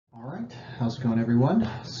How's it going, everyone?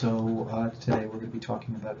 Today we're going to be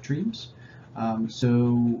talking about dreams.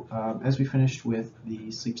 As we finished with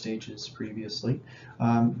the sleep stages previously,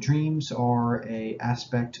 dreams are a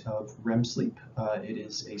aspect of REM sleep. It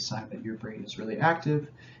is a sign that your brain is really active,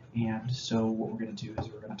 and so what we're going to do is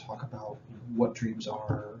we're going to talk about what dreams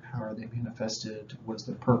are, how are they manifested, what is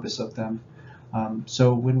the purpose of them.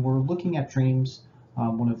 So when we're looking at dreams,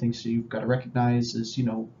 one of the things that you've got to recognize is,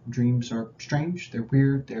 dreams are strange, they're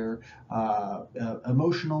weird, they're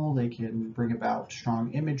emotional, they can bring about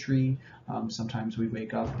strong imagery. Sometimes we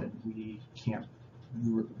wake up and we can't,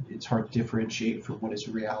 it's hard to differentiate from what is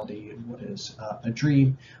reality and what is a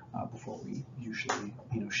dream before we usually,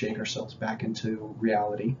 shake ourselves back into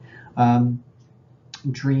reality.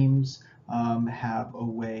 Dreams have a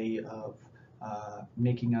way of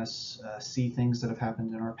making us see things that have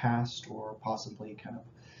happened in our past, or possibly kind of,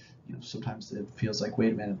 sometimes it feels like,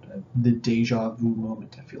 wait a minute, the deja vu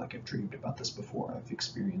moment. I feel like I've dreamed about this before. I've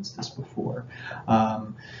experienced this before.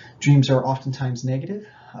 Dreams are oftentimes negative.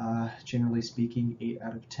 Generally speaking, 8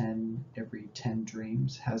 out of 10, every 10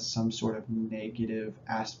 dreams has some sort of negative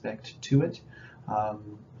aspect to it.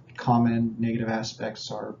 Common negative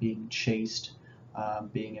aspects are being chased,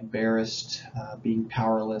 being embarrassed, being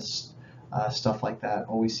powerless. Stuff like that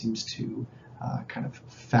always seems to kind of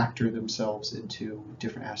factor themselves into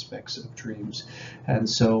different aspects of dreams. And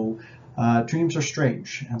so dreams are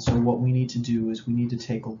strange. And so what we need to do is we need to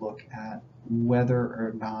take a look at whether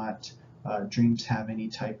or not dreams have any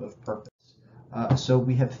type of purpose. So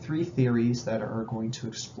we have 3 theories that are going to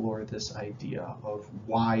explore this idea of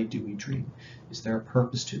why do we dream? Is there a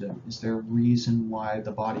purpose to them? Is there a reason why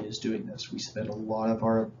the body is doing this? We spend a lot of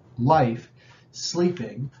our life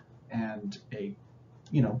sleeping, and a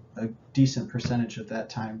decent percentage of that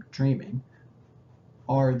time dreaming.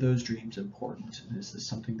 Are those dreams important? And is this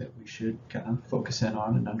something that we should kind of focus in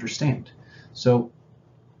on and understand? So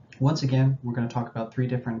once again, we're going to talk about 3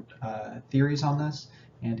 different theories on this,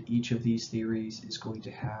 and each of these theories is going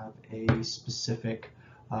to have a specific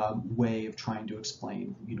way of trying to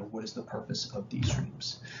explain, what is the purpose of these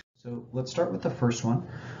dreams. So let's start with the first one.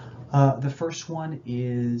 The first one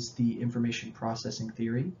is the information processing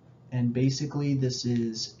theory. And basically, this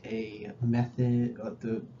is a method of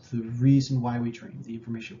the reason why we dream. The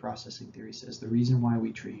information processing theory says the reason why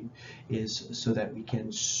we dream is so that we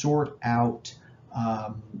can sort out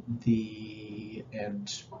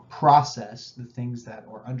and process the things that,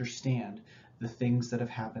 or understand the things that have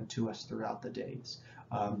happened to us throughout the days.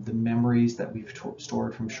 The memories that we've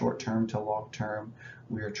stored from short term to long term,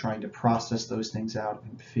 we are trying to process those things out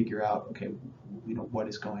and figure out, okay, what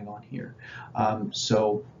is going on here.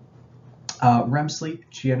 REM sleep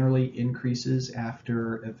generally increases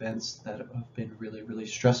after events that have been really, really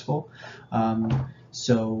stressful. An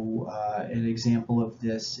example of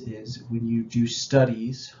this is when you do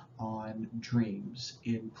studies on dreams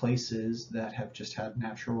in places that have just had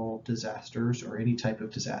natural disasters or any type of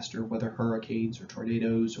disaster, whether hurricanes or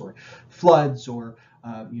tornadoes or floods, or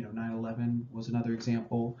 9/11 was another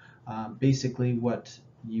example. Basically what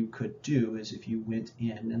you could do is, if you went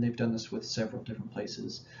in, and they've done this with several different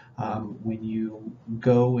places, when you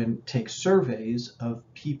go and take surveys of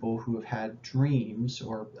people who have had dreams,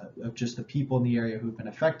 or of just the people in the area who've been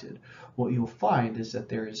affected, what you'll find is that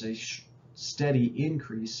there is a steady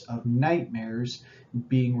increase of nightmares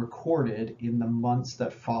being recorded in the months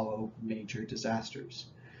that follow major disasters.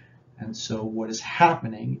 And so what is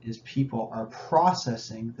happening is people are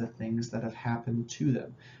processing the things that have happened to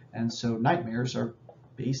them. And so nightmares are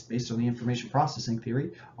based on the information processing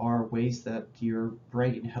theory, are ways that your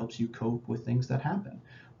brain helps you cope with things that happen.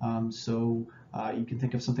 You can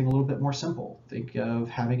think of something a little bit more simple. Think of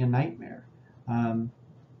having a nightmare.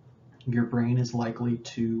 Your brain is likely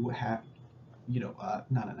to have, not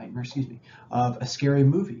a nightmare, of a scary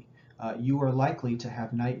movie. You are likely to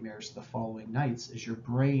have nightmares the following nights, as your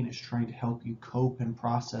brain is trying to help you cope and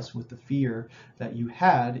process with the fear that you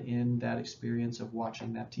had in that experience of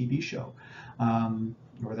watching that TV show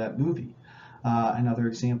or that movie. Another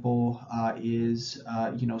example is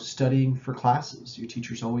studying for classes. Your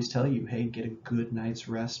teachers always tell you, hey, get a good night's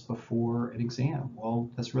rest before an exam. Well,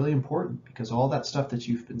 that's really important, because all that stuff that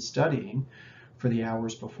you've been studying for the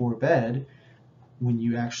hours before bed, when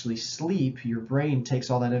you actually sleep, your brain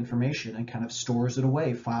takes all that information and kind of stores it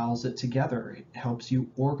away, files it together. It helps you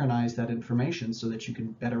organize that information so that you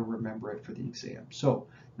can better remember it for the exam. So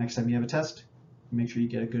next time you have a test, make sure you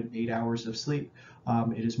get a good 8 hours of sleep.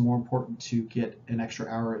 It is more important to get an extra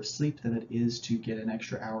hour of sleep than it is to get an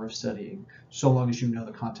extra hour of studying, so long as you know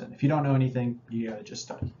the content. If you don't know anything, you gotta just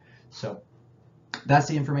study. So that's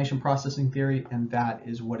the information processing theory, and that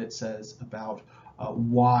is what it says about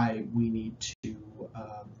why we need to,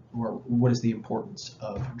 or what is the importance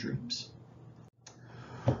of dreams.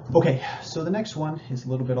 Okay, so the next one is a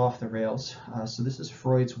little bit off the rails. So this is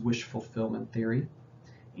Freud's wish fulfillment theory.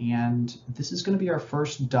 And this is going to be our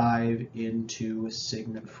first dive into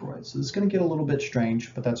Sigmund Freud. So this is going to get a little bit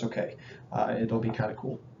strange, but that's okay. It'll be kind of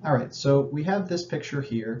cool. All right, so we have this picture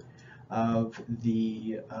here of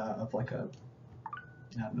of like a,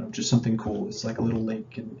 I don't know, just something cool. It's like a little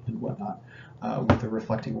lake and whatnot with the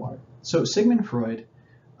reflecting water. So Sigmund Freud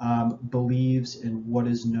believes in what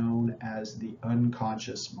is known as the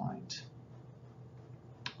unconscious mind.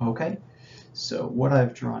 Okay, so what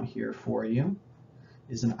I've drawn here for you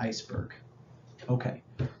is an iceberg. Okay,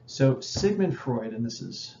 so Sigmund Freud, and this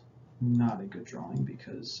is not a good drawing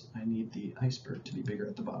because I need the iceberg to be bigger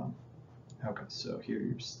at the bottom. Okay, so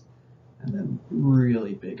here's, and then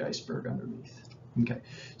really big iceberg underneath. Okay,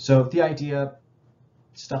 so the idea,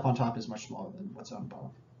 stuff on top is much smaller than what's on the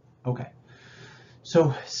bottom. Okay,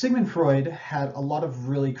 so Sigmund Freud had a lot of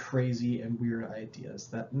really crazy and weird ideas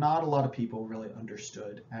that not a lot of people really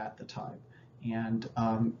understood at the time. And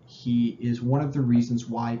he is one of the reasons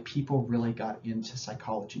why people really got into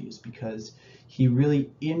psychology, is because he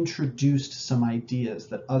really introduced some ideas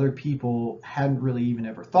that other people hadn't really even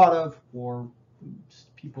ever thought of, or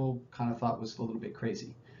people kind of thought was a little bit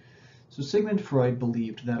crazy. So Sigmund Freud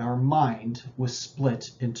believed that our mind was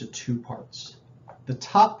split into two parts. The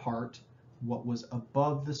top part, what was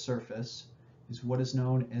above the surface, is what is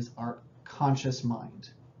known as our conscious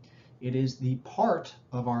mind. It is the part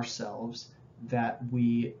of ourselves that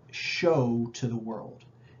we show to the world.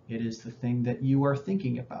 It is the thing that you are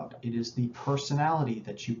thinking about. It is the personality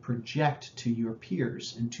that you project to your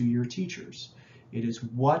peers and to your teachers. It is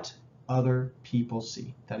what other people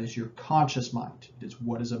see. That is your conscious mind. It is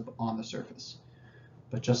what is on the surface.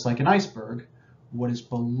 But just like an iceberg, what is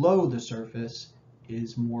below the surface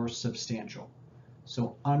is more substantial.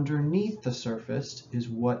 So underneath the surface is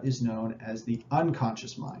what is known as the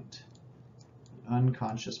unconscious mind.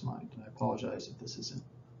 Unconscious mind. And I apologize if this isn't,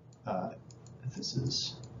 if this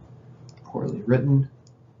is poorly written.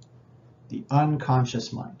 The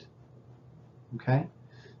unconscious mind. Okay,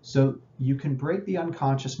 so you can break the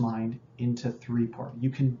unconscious mind into three parts. You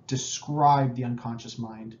can describe the unconscious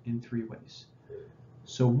mind in three ways.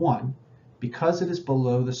 So one, because it is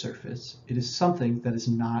below the surface, it is something that is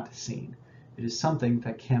not seen. It is something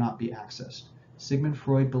that cannot be accessed. Sigmund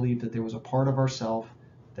Freud believed that there was a part of ourself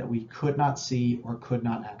that we could not see or could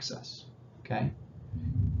not access. Okay?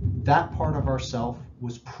 That part of ourself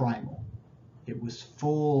was primal. It was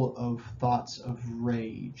full of thoughts of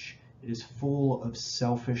rage. It is full of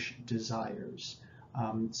selfish desires.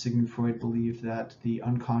 Sigmund Freud believed that the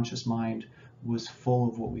unconscious mind was full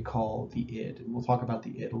of what we call the id. And we'll talk about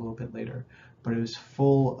the id a little bit later. But it was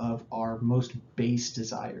full of our most base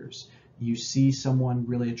desires. You see someone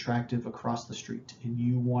really attractive across the street, and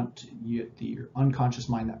you want your unconscious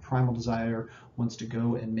mind, that primal desire, wants to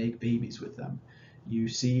go and make babies with them. You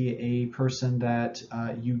see a person that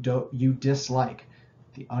you dislike.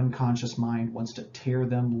 The unconscious mind wants to tear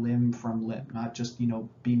them limb from limb, not just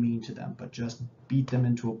be mean to them, but just beat them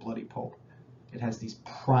into a bloody pulp. It has these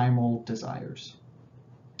primal desires.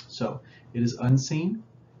 So it is unseen.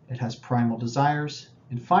 It has primal desires,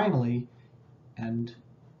 and finally, and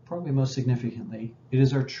probably most significantly, it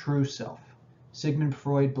is our true self. Sigmund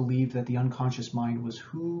Freud believed that the unconscious mind was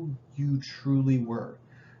who you truly were.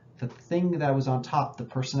 The thing that was on top, the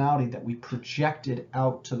personality that we projected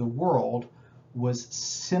out to the world, was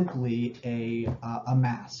simply a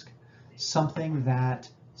mask. Something that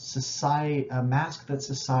a mask that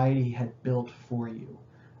society had built for you.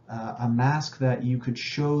 A mask that you could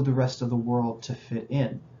show the rest of the world to fit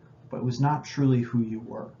in, but it was not truly who you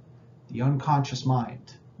were. The unconscious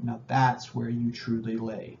mind, now that's where you truly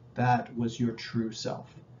lay. That was your true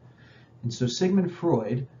self. And so Sigmund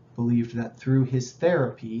Freud believed that through his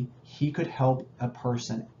therapy, he could help a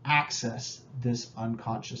person access this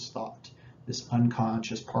unconscious thought, this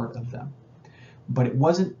unconscious part of them. But it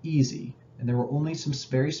wasn't easy, and there were only some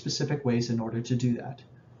very specific ways in order to do that.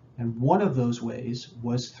 And one of those ways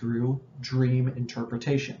was through dream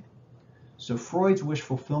interpretation. So Freud's wish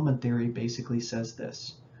fulfillment theory basically says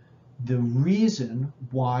this: the reason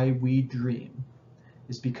why we dream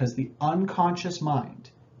is because the unconscious mind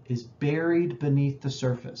is buried beneath the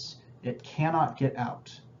surface. It cannot get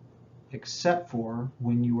out, except for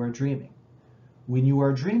when you are dreaming. When you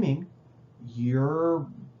are dreaming, your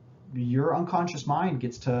unconscious mind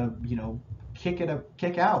gets to,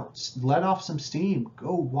 kick out, let off some steam,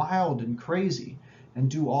 go wild and crazy, and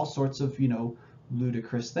do all sorts of,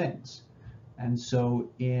 ludicrous things. And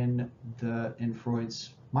so in Freud's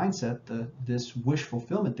mindset, this wish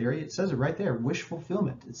fulfillment theory, it says it right there, wish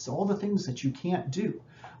fulfillment. It's all the things that you can't do.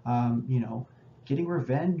 Getting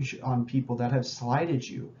revenge on people that have slighted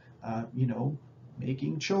you,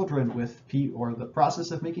 making children with or the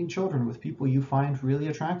process of making children with people you find really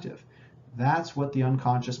attractive. That's what the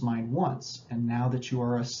unconscious mind wants. And now that you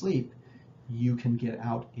are asleep, you can get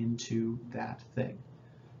out into that thing.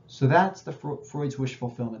 So that's the Freud's wish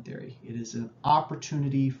fulfillment theory. It is an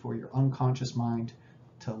opportunity for your unconscious mind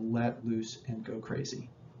to let loose and go crazy.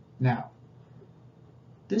 Now,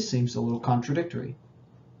 this seems a little contradictory.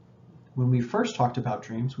 When we first talked about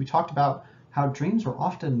dreams, we talked about how dreams are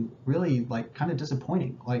often really kind of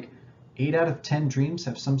disappointing. Like 8 out of 10 dreams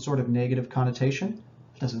have some sort of negative connotation.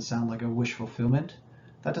 That doesn't sound like a wish fulfillment.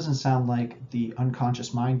 That doesn't sound like the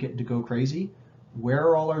unconscious mind getting to go crazy. Where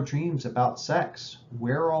are all our dreams about sex?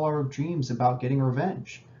 Where are all our dreams about getting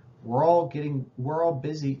revenge? We're all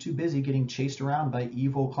too busy getting chased around by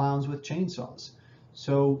evil clowns with chainsaws.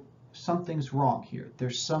 So something's wrong here.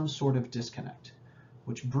 There's some sort of disconnect,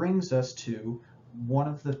 which brings us to one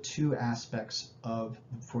of the 2 aspects of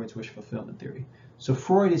Freud's wish fulfillment theory. So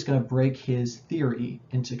Freud is going to break his theory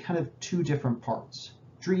into kind of 2 different parts.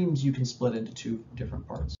 Dreams you can split into 2 different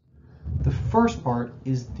parts. The first part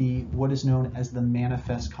is what is known as the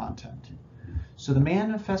manifest content. So the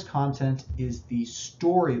manifest content is the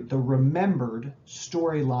remembered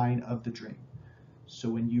storyline of the dream. So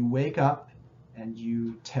when you wake up and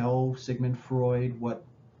you tell Sigmund Freud what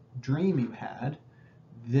dream you had,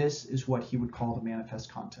 this is what he would call the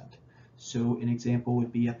manifest content. So an example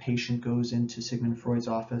would be a patient goes into Sigmund Freud's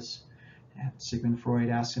office and Sigmund Freud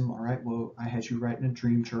asks him, all right, well, I had you write in a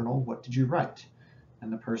dream journal. What did you write?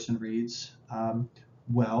 And the person reads,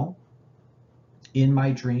 well, in my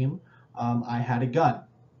dream, I had a gun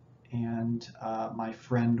and my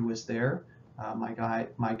friend was there. My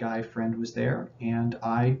guy friend was there and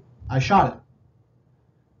I shot him.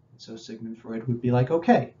 So Sigmund Freud would be like,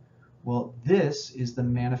 okay, well, this is the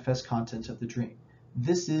manifest content of the dream.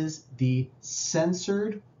 This is the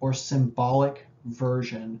censored or symbolic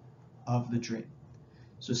version of the dream.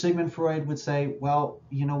 So Sigmund Freud would say, well,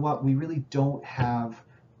 you know what, we really don't have,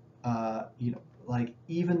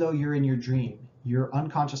 even though you're in your dream, your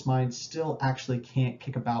unconscious mind still actually can't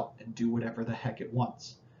kick about and do whatever the heck it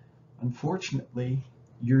wants. Unfortunately,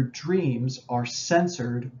 your dreams are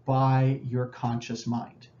censored by your conscious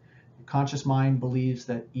mind. Your conscious mind believes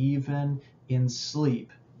that even in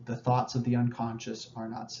sleep, the thoughts of the unconscious are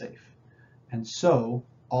not safe. And so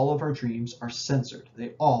all of our dreams are censored.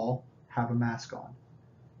 They all have a mask on.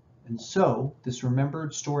 And so this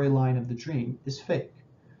remembered storyline of the dream is fake.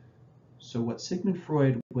 So what Sigmund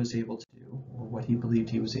Freud was able to do, or what he believed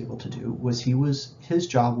he was able to do, was his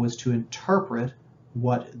job was to interpret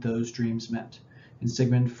what those dreams meant. And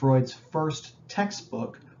Sigmund Freud's first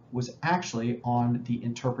textbook was actually on the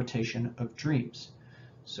interpretation of dreams.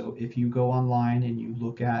 So if you go online and you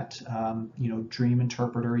look at, Dream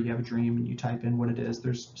Interpreter, you have a dream and you type in what it is,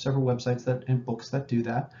 there's several websites and books that do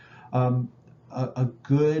that. A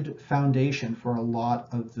good foundation for a lot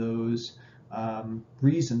of those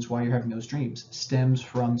reasons why you're having those dreams stems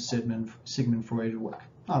from Sigmund Freud's work.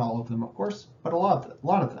 Not all of them, of course, but a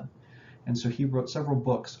lot of them. And so he wrote several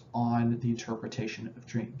books on the interpretation of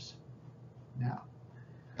dreams. Now,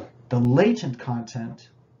 the latent content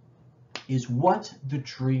is what the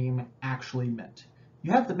dream actually meant.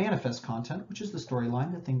 You have the manifest content, which is the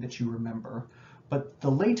storyline, the thing that you remember, but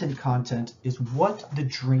the latent content is what the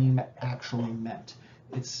dream actually meant.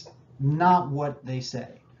 It's not what they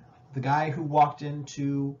say. The guy who walked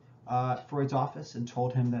into Freud's office and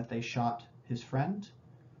told him that they shot his friend,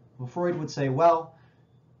 well, Freud would say, well,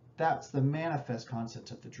 that's the manifest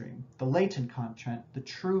content of the dream. The latent content, the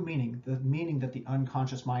true meaning, the meaning that the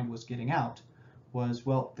unconscious mind was getting out was,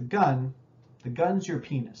 well, the gun's your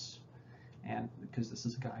penis. And because this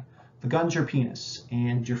is a guy, the gun's your penis.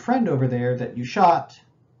 And your friend over there that you shot,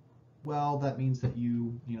 well, that means that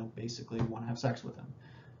you basically want to have sex with him.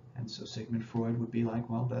 And so Sigmund Freud would be like,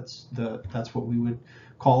 well, that's what we would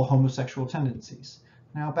call homosexual tendencies.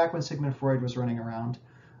 Now, back when Sigmund Freud was running around,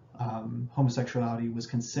 homosexuality was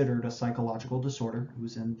considered a psychological disorder. It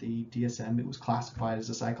was in the DSM. It was classified as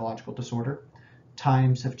a psychological disorder.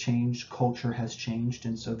 Times have changed, culture has changed,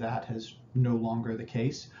 and so that is no longer the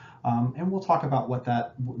case. And we'll talk about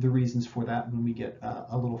the reasons for that when we get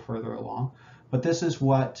a little further along. But this is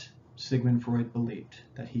what Sigmund Freud believed,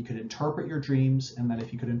 that he could interpret your dreams, and that if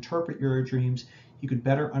he could interpret your dreams, he could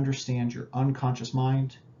better understand your unconscious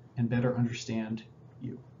mind and better understand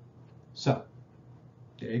you. So,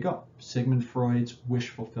 there you go, Sigmund Freud's wish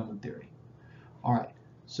fulfillment theory. All right,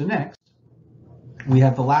 so next, we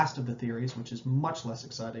have the last of the theories, which is much less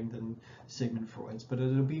exciting than Sigmund Freud's, but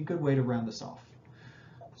it'll be a good way to round this off.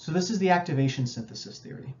 So this is the activation synthesis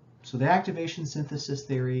theory. So the activation synthesis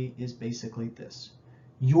theory is basically this.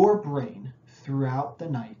 Your brain, throughout the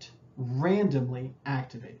night, randomly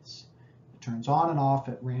activates. It turns on and off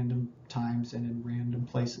at random times and in random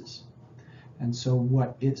places. And so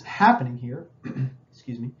what is happening here,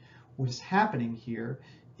 excuse me, what is happening here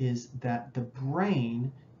is that the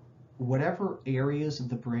brain, whatever areas of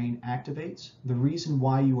the brain activates, the reason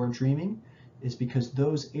why you are dreaming is because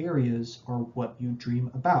those areas are what you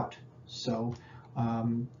dream about. So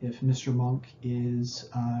if Mr. Monk is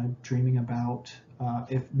dreaming about,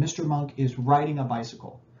 if Mr. Monk is riding a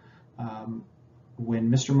bicycle,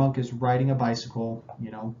 when Mr. Monk is riding a bicycle,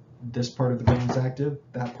 you know, this part of the brain is active,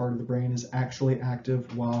 that part of the brain is actually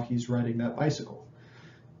active while he's riding that bicycle.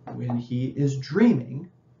 When he is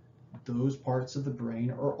dreaming, those parts of the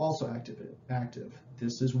brain are also active.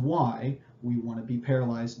 This is why we want to be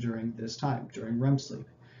paralyzed during this time, during REM sleep.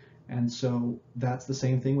 And so that's the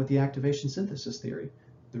same thing with the activation synthesis theory.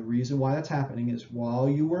 The reason why that's happening is while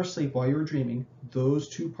you were asleep, while you were dreaming, those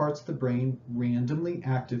two parts of the brain randomly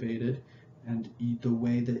activated, and the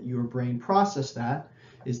way that your brain processed that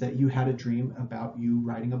is that you had a dream about you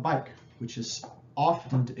riding a bike, which is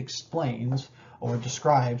often explains or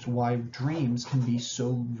describes why dreams can be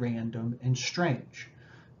so random and strange,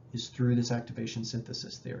 is through this activation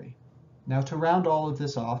synthesis theory. Now, to round all of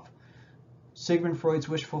this off, Sigmund Freud's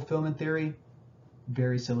wish fulfillment theory,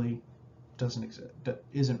 very silly, doesn't exist,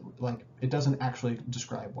 it doesn't actually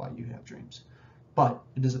describe why you have dreams, but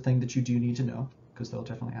it is a thing that you do need to know because they'll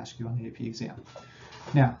definitely ask you on the AP exam.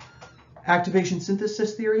 Now, activation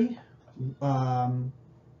synthesis theory and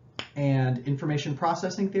information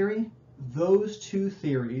processing theory, those two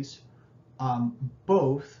theories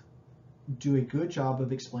both do a good job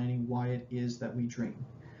of explaining why it is that we dream.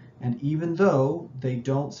 And even though they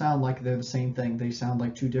don't sound like they're the same thing, they sound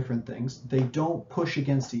like two different things, they don't push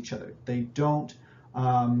against each other. They don't,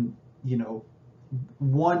 you know,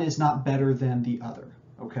 one is not better than the other,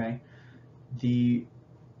 okay? The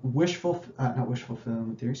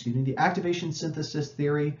the activation synthesis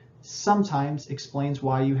theory sometimes explains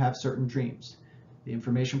why you have certain dreams. The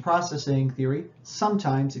information processing theory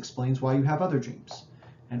sometimes explains why you have other dreams.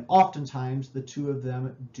 And oftentimes the two of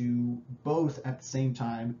them do both at the same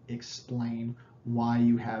time explain why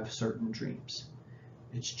you have certain dreams.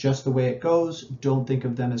 It's just the way it goes. Don't think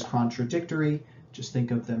of them as contradictory. Just think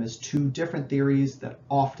of them as two different theories that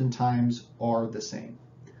oftentimes are the same.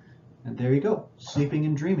 And there you go, sleeping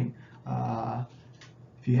and dreaming.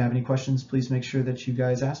 If you have any questions, please make sure that you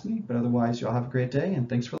guys ask me. But otherwise, y'all have a great day, and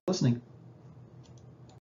thanks for listening.